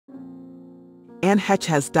Anne Heche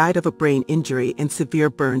has died of a brain injury and severe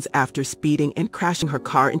burns after speeding and crashing her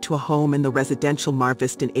car into a home in the residential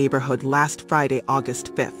Marviston neighborhood last Friday,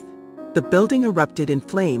 August 5th. The building erupted in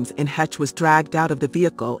flames and Heche was dragged out of the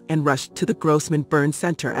vehicle and rushed to the Grossman Burn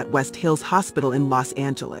Center at West Hills Hospital in Los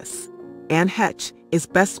Angeles. Anne Heche is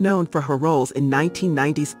best known for her roles in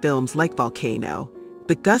 1990s films like Volcano,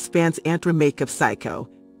 the Gus Van Sant remake of Psycho,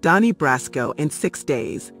 Donnie Brasco, and 6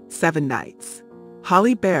 Days, 7 Nights.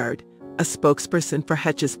 Holly Baird, a spokesperson for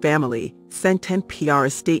Heche's family, sent NPR a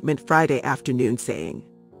statement Friday afternoon saying,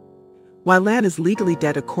 "While Anne is legally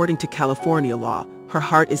dead according to California law, her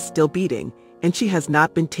heart is still beating, and she has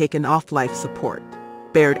not been taken off life support."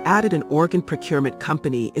 Baird added an organ procurement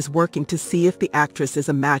company is working to see if the actress is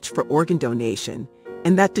a match for organ donation,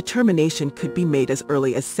 and that determination could be made as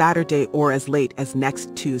early as Saturday or as late as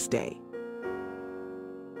next Tuesday.